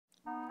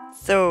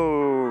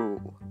So,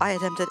 I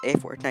attempted a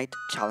Fortnite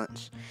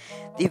challenge.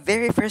 The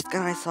very first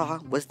gun I saw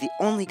was the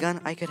only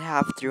gun I could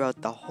have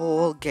throughout the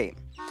whole game.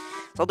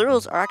 So the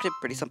rules are actually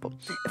pretty simple.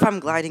 If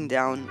I'm gliding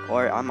down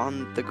or I'm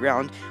on the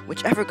ground,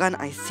 whichever gun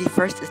I see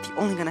first is the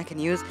only gun I can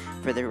use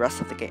for the rest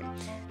of the game.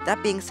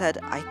 That being said,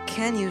 I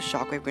can use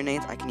shockwave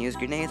grenades, I can use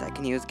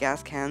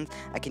gas cans,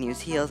 I can use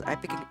heals, I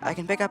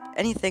can pick up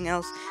anything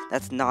else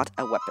that's not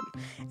a weapon.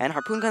 And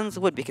harpoon guns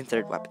would be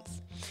considered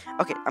weapons.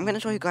 Okay, I'm gonna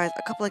show you guys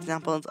a couple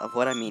examples of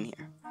what I mean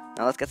here.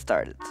 Now let's get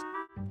started.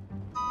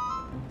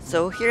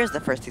 So here's the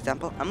first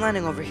example. I'm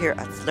landing over here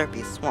at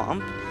Slurpy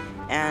Swamp,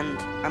 and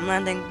I'm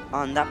landing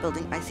on that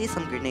building. I see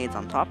some grenades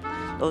on top.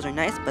 Those are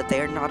nice, but they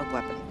are not a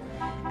weapon.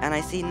 And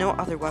I see no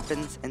other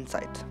weapons in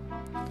sight.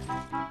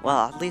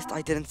 Well, at least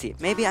I didn't see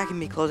it. Maybe I can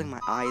be closing my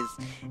eyes,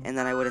 and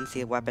then I wouldn't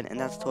see a weapon, and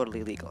that's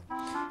totally legal.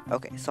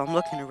 Okay, so I'm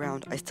looking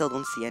around. I still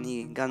don't see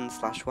any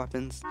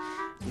guns/weapons.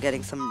 I'm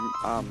getting some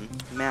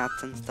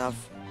mats and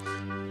stuff.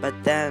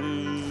 But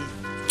then,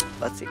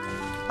 let's see.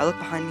 I look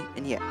behind me,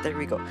 and yeah, there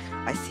we go.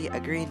 I see a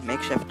green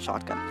makeshift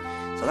shotgun.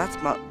 So that's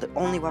the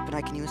only weapon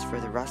I can use for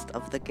the rest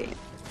of the game.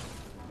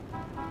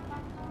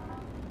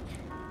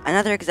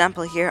 Another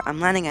example here, I'm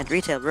landing at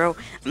Retail Row.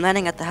 I'm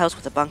landing at the house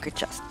with a bunker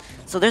chest.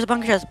 So there's a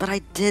bunker chest, but I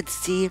did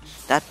see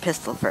that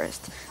pistol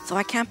first. So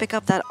I can't pick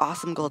up that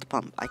awesome gold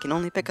pump. I can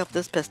only pick up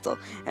this pistol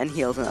and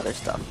heals and other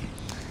stuff.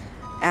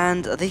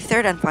 And the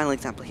third and final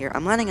example here,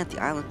 I'm landing at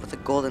the island with a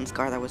golden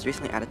scar that was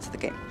recently added to the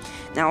game.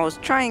 Now I was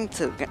trying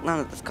to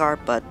land at the scar,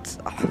 but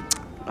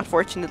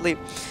unfortunately,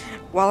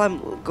 while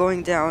I'm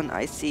going down,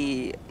 I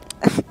see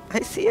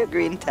a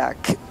green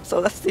tack.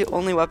 So that's the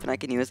only weapon I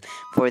can use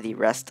for the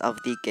rest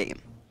of the game.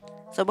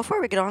 So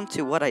before we get on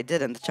to what I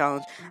did in the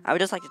challenge, I would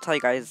just like to tell you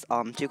guys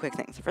two quick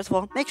things. First of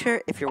all, make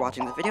sure if you're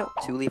watching the video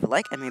to leave a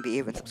like and maybe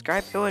even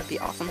subscribe. It would be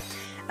awesome.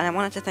 And I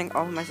wanted to thank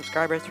all of my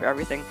subscribers for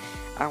everything.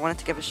 I wanted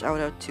to give a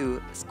shout out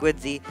to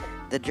Zquidzy,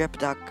 the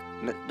DripDuck,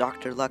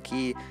 Dr.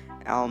 Lucky,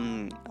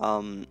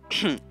 BushyPing,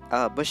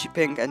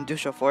 and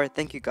Dusha4.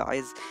 Thank you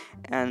guys,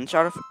 and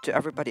shout out to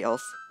everybody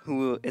else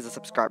who is a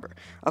subscriber.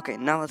 Okay,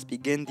 now let's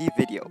begin the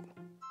video.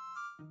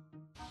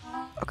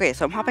 Okay,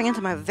 so I'm hopping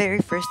into my very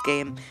first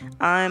game.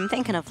 I'm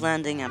thinking of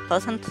landing at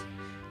Pleasant.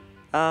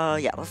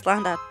 Yeah, let's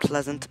land at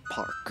Pleasant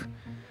Park.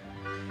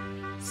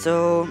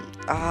 So,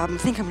 I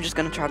think I'm just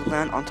gonna try to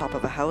land on top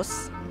of a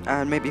house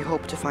and maybe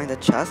hope to find a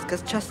chest,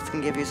 because chests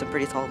can give you some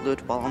pretty solid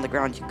loot, while on the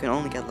ground you can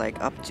only get like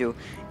up to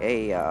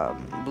a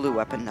blue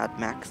weapon at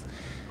max.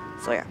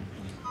 So yeah,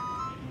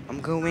 I'm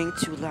going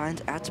to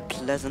land at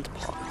Pleasant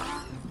Park.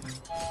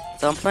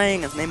 So I'm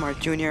playing as Neymar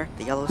Jr.,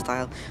 the yellow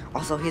style.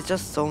 Also, he's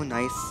just so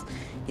nice.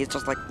 He's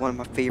just like one of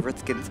my favorite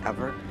skins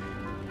ever.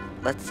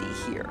 Let's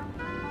see here.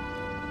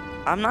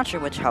 I'm not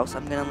sure which house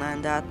I'm gonna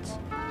land at.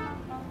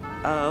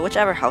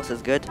 Whichever house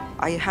is good.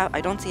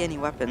 I don't see any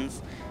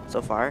weapons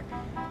so far.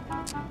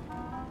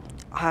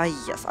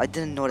 Yes, I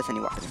didn't notice any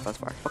weapons thus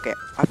far. Okay,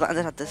 I've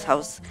landed at this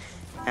house,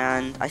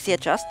 and I see a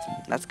chest.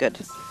 That's good.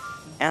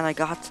 And I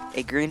got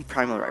a green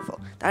primal rifle.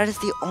 That is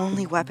the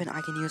only weapon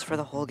I can use for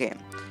the whole game.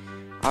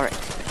 Alright,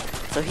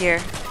 so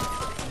here,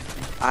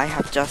 I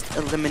have just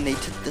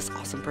eliminated this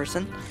awesome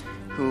person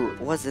who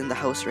was in the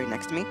house right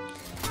next to me.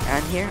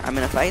 And here, I'm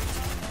in a fight.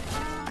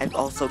 I've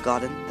also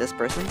gotten this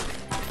person.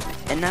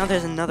 And now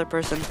there's another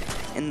person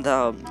in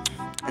the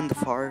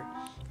far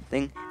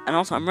thing. And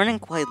also, I'm running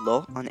quite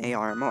low on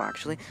AR ammo,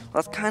 actually.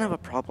 Well, that's kind of a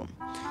problem.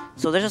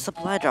 So there's a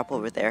supply drop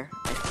over there,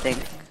 I think.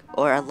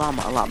 Or a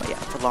llama, yeah,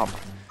 it's a llama.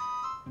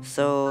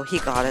 So he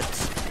got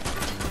it.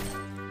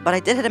 But I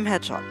did hit him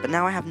headshot, but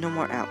now I have no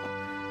more ammo.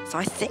 So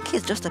I think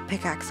he's just a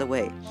pickaxe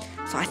away.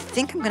 So I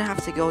think I'm gonna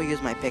have to go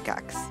use my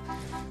pickaxe.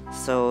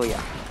 So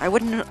yeah, I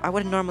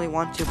wouldn't normally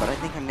want to, but I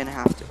think I'm gonna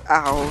have to.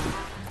 Ow!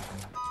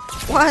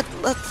 What?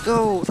 Let's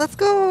go! Let's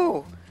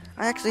go!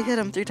 I actually hit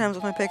him 3 times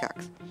with my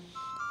pickaxe.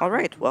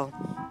 Alright, well,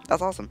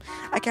 that's awesome.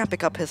 I can't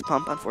pick up his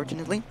pump,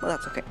 unfortunately, but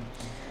that's okay.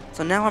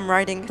 So now I'm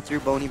riding through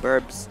Bony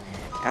Burbs,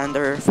 and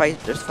there's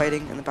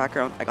fighting in the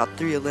background. I got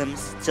 3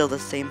 limbs, still the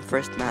same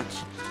first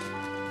match.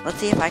 Let's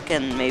see if I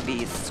can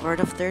maybe sort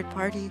of third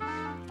party.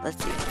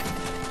 Let's see.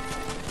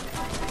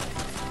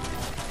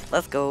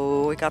 Let's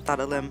go, we got that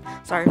a limb.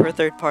 Sorry for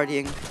third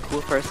partying,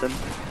 cool person.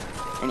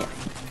 And yeah.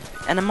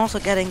 And I'm also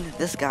getting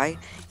this guy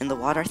in the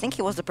water. I think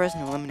he was the person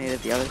who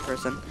eliminated the other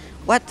person.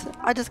 What?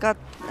 I just got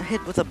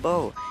hit with a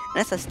bow.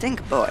 And it's a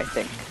stink bow, I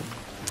think.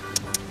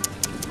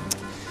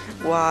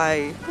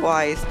 Why?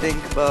 Why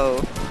stink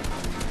bow?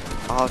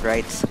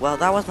 Alright, well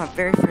that was my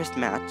very first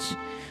match.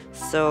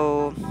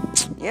 So,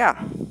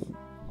 yeah.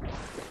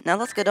 Now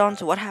let's get on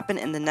to what happened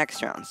in the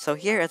next round. So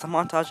here is a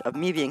montage of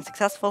me being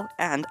successful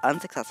and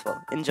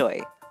unsuccessful.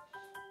 Enjoy.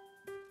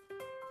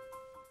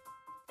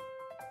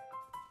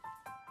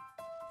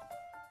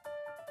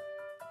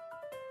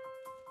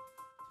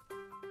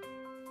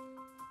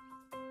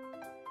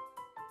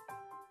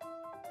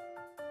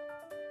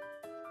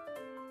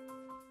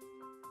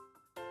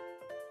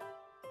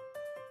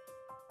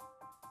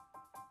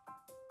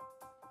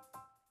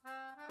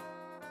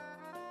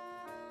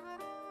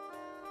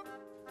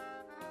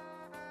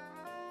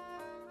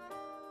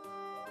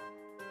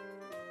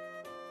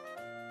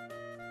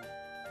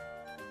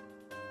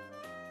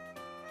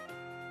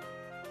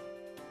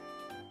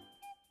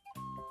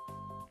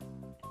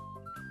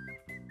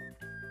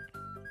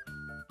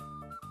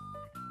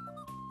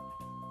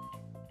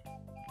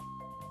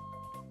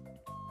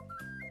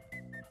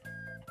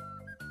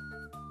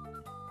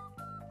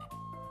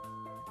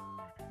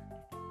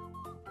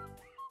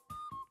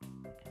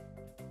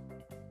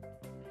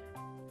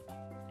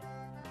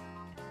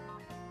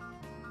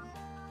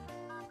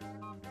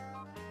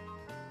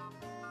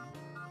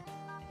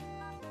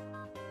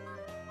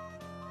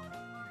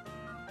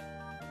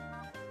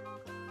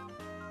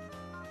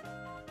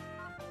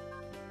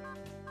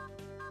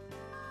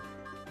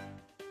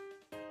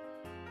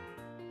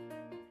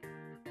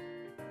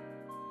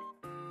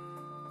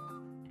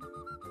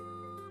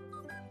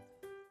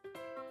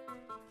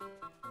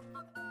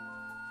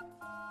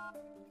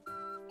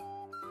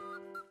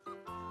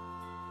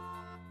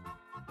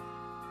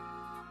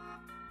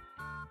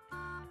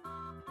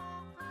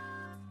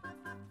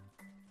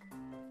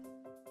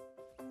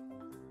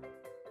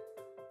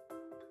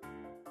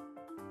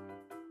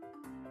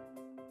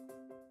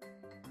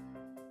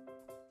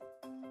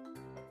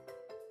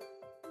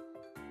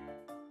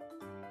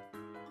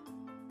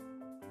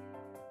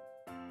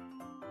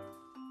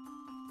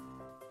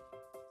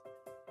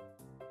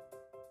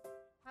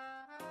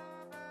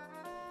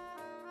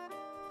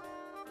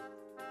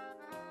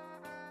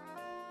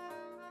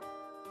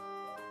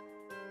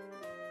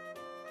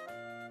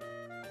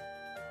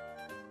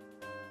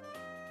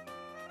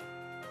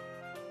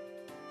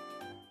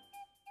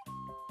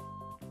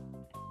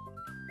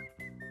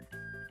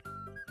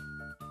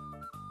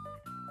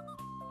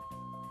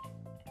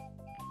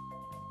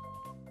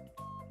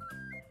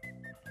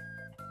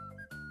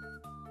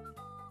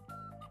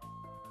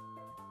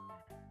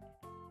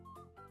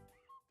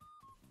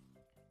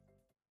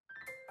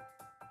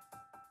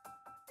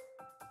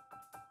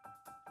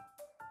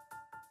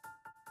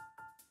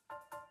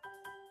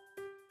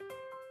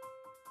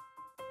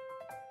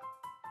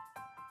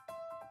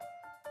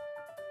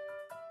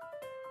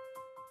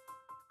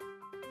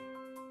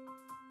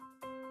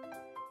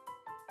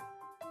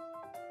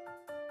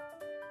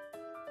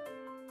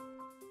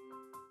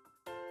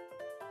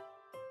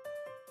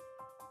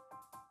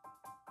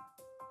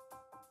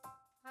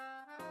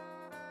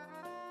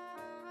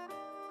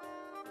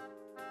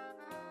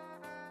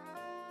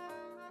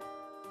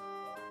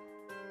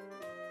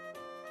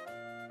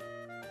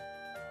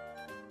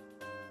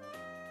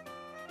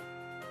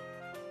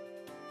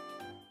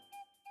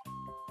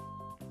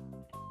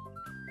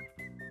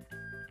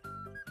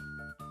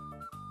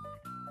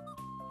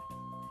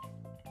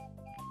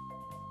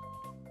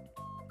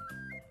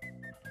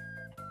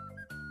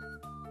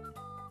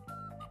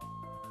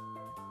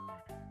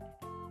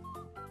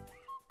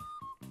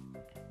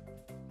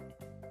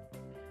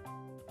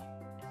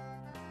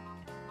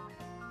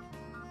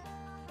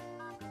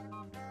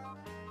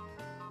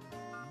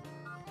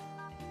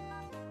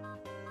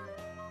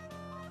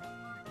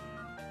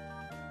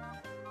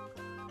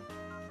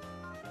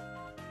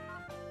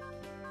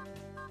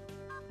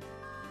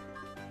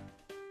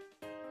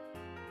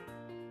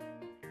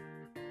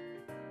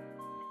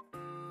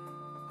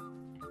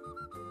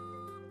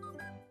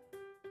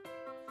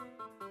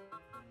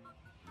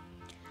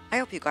 I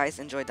hope you guys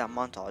enjoyed that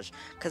montage,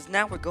 because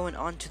now we're going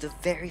on to the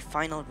very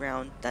final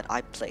round that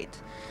I played.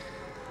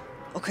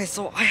 Okay,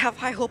 so I have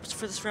high hopes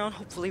for this round.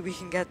 Hopefully we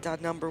can get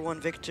that #1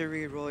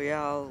 victory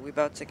royale. We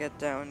about to get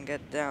down,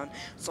 get down.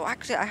 So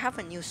actually, I have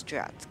a new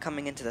strat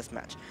coming into this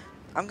match.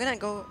 I'm gonna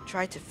go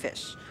try to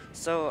fish.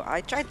 So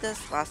I tried this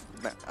last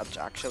match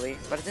actually,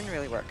 but it didn't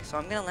really work. So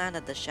I'm gonna land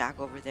at the shack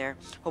over there.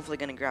 Hopefully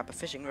gonna grab a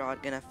fishing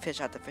rod, gonna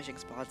fish at the fishing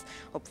spots.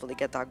 Hopefully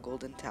get that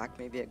golden tack,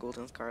 maybe a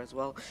golden scar as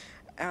well.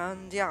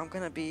 And yeah, I'm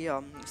gonna be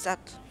set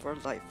for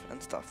life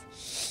and stuff.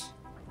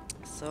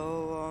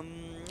 So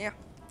yeah.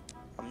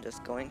 I'm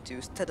just going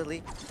to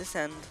steadily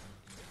descend,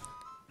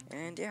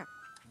 and yeah.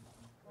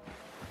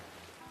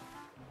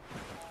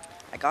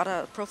 I got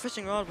a pro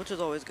fishing rod, which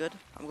is always good.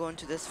 I'm going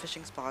to this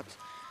fishing spot.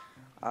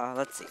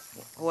 Let's see,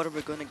 what are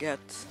we gonna get?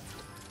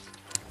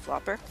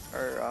 Flopper,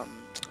 or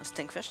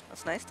stinkfish,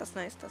 that's nice, that's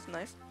nice, that's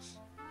nice.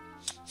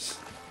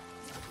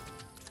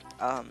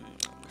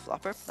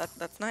 Flopper,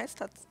 that's nice,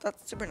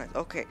 that's super nice.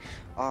 Okay,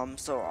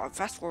 so I'll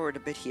fast forward a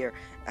bit here,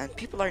 and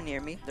people are near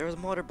me. There's a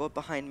motorboat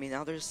behind me.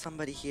 Now there's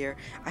somebody here.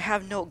 I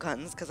have no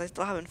guns because I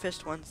still haven't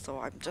fished one,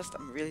 so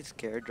I'm really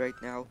scared right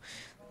now.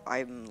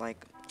 I'm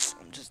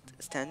just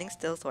standing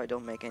still so I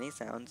don't make any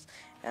sounds,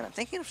 and I'm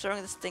thinking of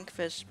throwing the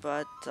stinkfish,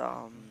 but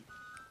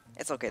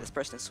it's okay. This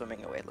person is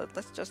swimming away.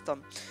 Let's just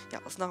yeah,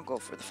 let's not go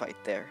for the fight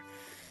there.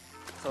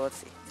 So let's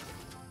see.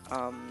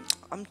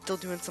 I'm still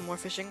doing some more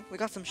fishing. We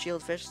got some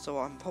shield fish, so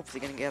I'm hopefully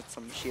gonna get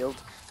some shield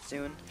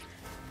soon.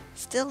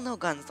 Still no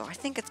guns though. I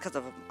think it's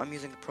because I'm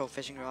using the pro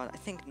fishing rod. I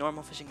think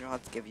normal fishing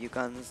rods give you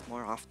guns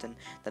more often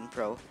than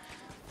pro.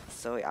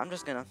 So yeah, I'm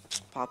just gonna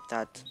pop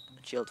that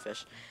shield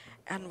fish.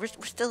 And we're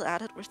still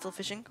at it. We're still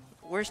fishing.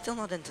 We're still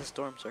not into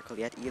storm circle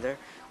yet either.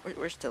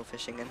 We're still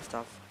fishing and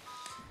stuff.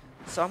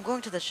 So I'm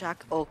going to the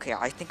shack. Okay,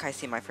 I think I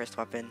see my first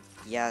weapon.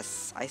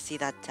 Yes, I see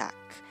that tack.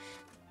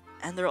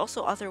 And there are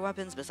also other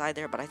weapons beside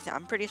there, but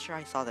I'm pretty sure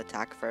I saw the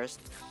tack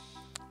first.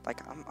 Like,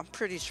 I'm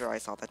pretty sure I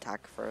saw the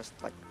tack first.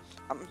 Like,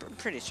 I'm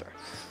pretty sure.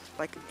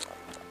 Like,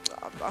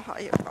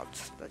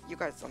 you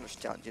guys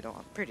understand, you know,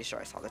 I'm pretty sure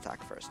I saw the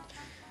tack first.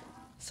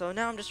 So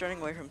now I'm just running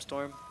away from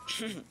storm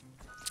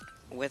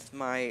with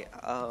my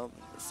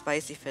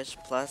spicy fish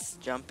plus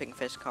jumping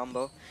fish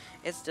combo.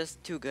 It's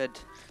just too good,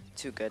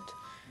 too good.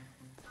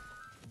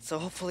 So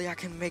hopefully I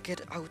can make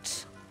it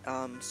out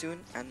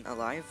soon and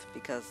alive,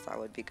 because that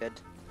would be good.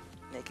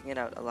 Making it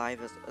out alive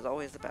is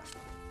always the best.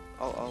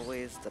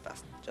 Always the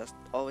best. Just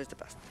always the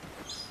best.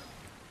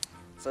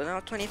 So now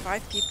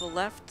 25 people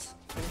left.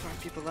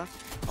 25 people left.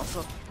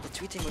 Also, the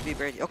tweeting would be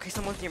very... Okay,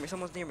 someone's near me.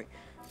 Someone's near me.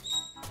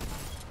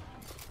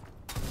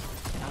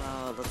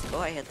 Let's go.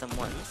 I hit them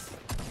once.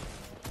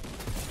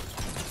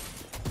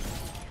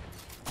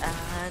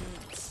 And...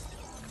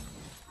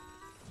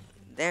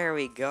 there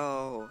we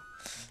go.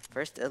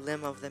 First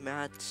elim of the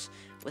match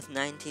with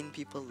 19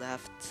 people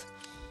left.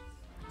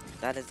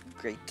 That is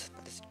great.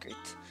 That is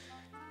great.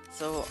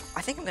 So,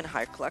 I think I'm gonna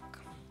hire Cluck.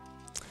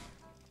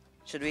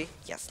 Should we?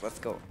 Yes, let's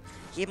go.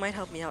 He might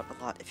help me out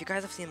a lot. If you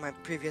guys have seen my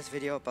previous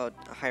video about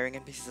hiring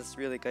NPCs, it's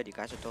really good. You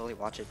guys should totally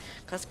watch it.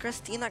 Because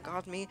Christina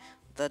got me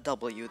the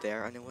W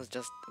there, and it was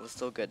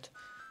so good.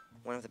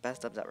 One of the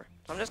best dubs ever.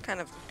 So I'm just kind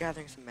of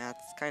gathering some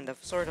mats,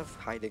 sort of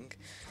hiding.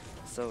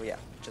 So yeah,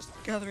 just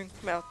gathering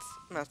mats.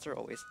 Mats are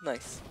always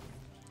nice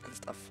and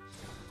stuff.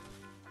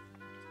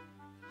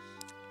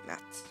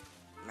 Mats.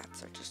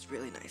 Mats are just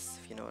really nice,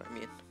 if you know what I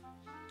mean.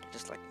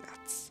 Just like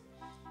mats.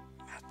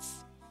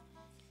 Mats.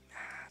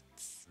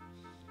 Mats.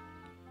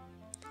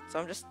 So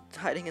I'm just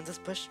hiding in this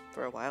bush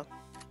for a while.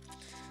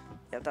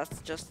 Yeah,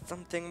 that's just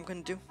something I'm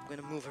gonna do. I'm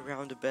gonna move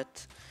around a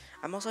bit.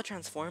 I'm also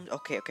transformed.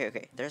 Okay.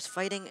 There's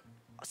fighting.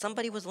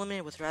 Somebody was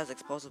eliminated with Raz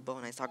explosive bow,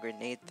 and I saw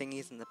grenade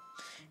thingies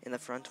in the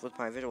front with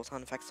my visual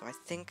sound effects, so I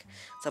think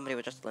somebody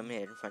was just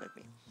eliminated in front of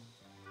me.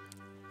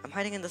 I'm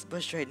hiding in this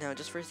bush right now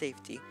just for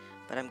safety,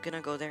 but I'm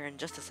gonna go there in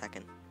just a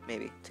second,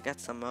 maybe, to get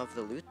some of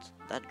the loot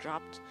that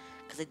dropped,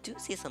 because I do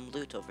see some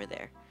loot over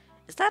there.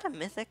 Is that a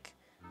mythic?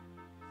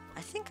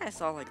 I think I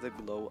saw like the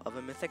glow of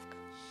a mythic.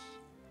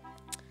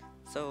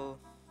 So,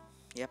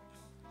 yep.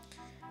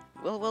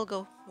 We'll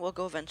go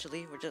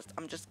eventually.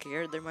 I'm just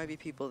scared there might be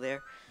people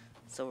there,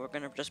 so we're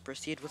gonna just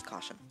proceed with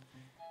caution.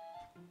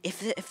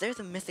 If they're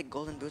the mythic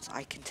golden boots,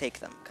 I can take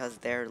them, because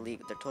they're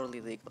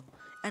totally legal.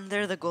 And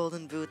they're the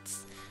golden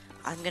boots.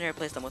 I'm gonna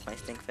replace them with my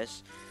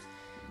stinkfish.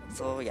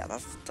 So yeah,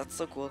 that's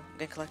so cool. I'm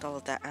gonna collect all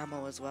of that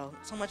ammo as well.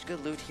 So much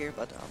good loot here,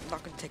 but I'm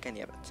not gonna take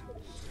any of it.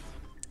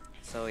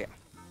 So yeah.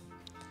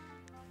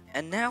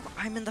 And now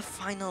I'm in the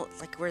final,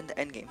 like we're in the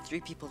end game.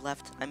 3 people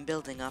left. I'm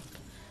building up.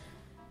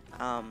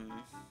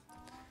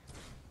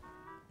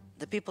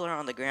 The people are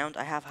on the ground.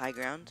 I have high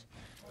ground.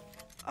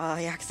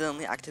 I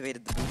accidentally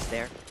activated the boots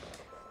there.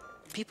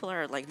 People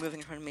are like moving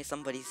in front of me.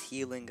 Somebody's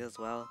healing as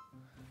well.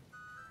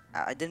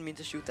 I didn't mean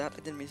to shoot that.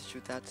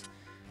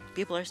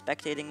 People are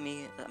spectating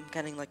me. I'm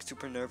getting like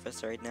super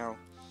nervous right now.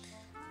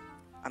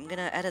 I'm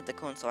gonna edit the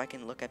cone so I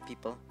can look at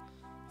people.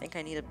 I think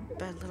I need a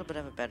little bit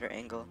of a better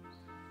angle.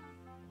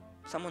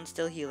 Someone's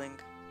still healing.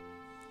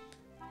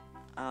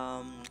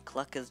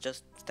 Cluck is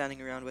just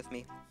standing around with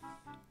me.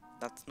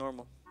 That's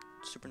normal.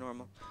 Super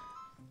normal.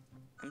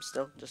 I'm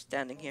still just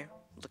standing here,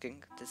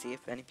 looking to see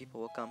if any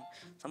people will come.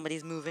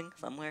 Somebody's moving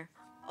somewhere.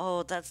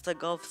 Oh, that's the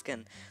golf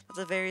skin. That's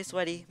a very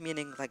sweaty,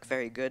 meaning like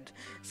very good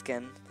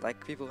skin.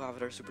 Like people who have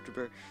it are super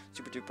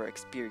duper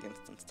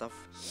experienced and stuff.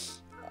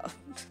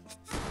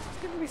 It's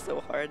gonna be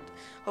so hard.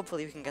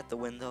 Hopefully we can get the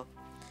win though.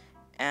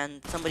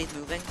 And somebody's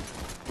moving.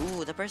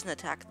 Ooh, the person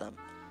attacked them.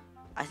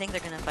 I think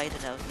they're gonna fight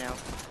it out now.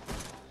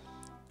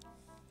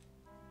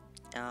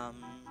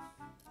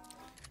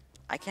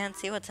 I can't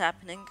see what's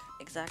happening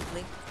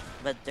exactly,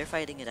 but they're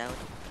fighting it out,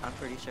 I'm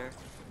pretty sure.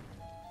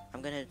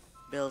 I'm gonna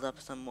build up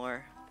some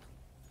more.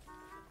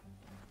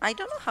 I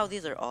don't know how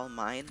these are all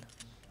mine.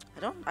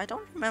 I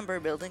don't remember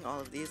building all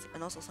of these,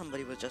 and also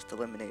somebody was just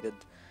eliminated.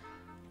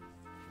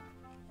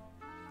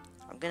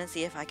 I'm gonna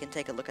see if I can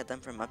take a look at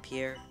them from up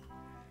here.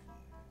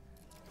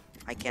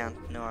 I can't.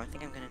 No, I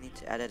think I'm gonna need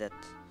to edit it.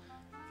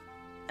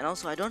 And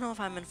also, I don't know if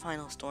I'm in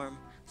Final Storm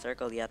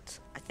Circle yet.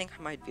 I think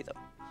I might be though.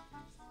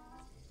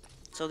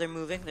 So they're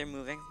moving.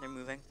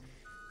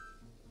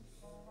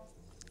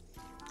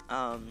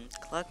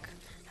 Cluck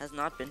has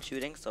not been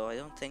shooting, so I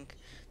don't think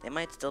they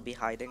might still be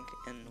hiding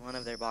in one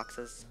of their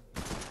boxes.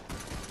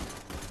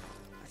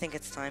 I think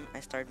it's time I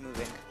start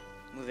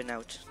moving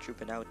out,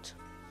 trooping out.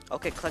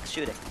 Okay, Cluck's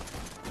shooting.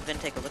 I'm gonna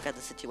take a look at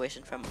the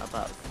situation from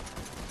above.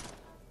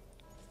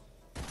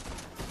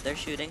 They're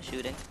shooting.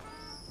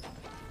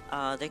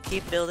 They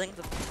keep building.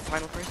 The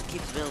final person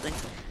keeps building.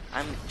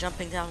 I'm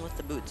jumping down with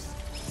the boots.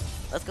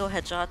 Let's go,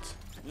 headshot.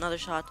 Another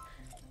shot.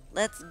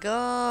 Let's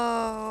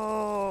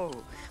go!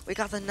 We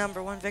got the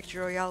 #1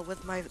 victory royale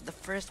with the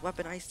first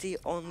weapon I see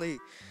only.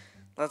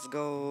 Let's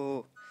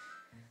go.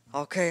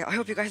 Okay, I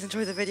hope you guys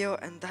enjoyed the video,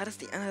 and that is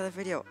the end of the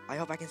video. I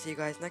hope I can see you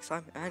guys next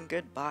time, and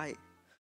goodbye.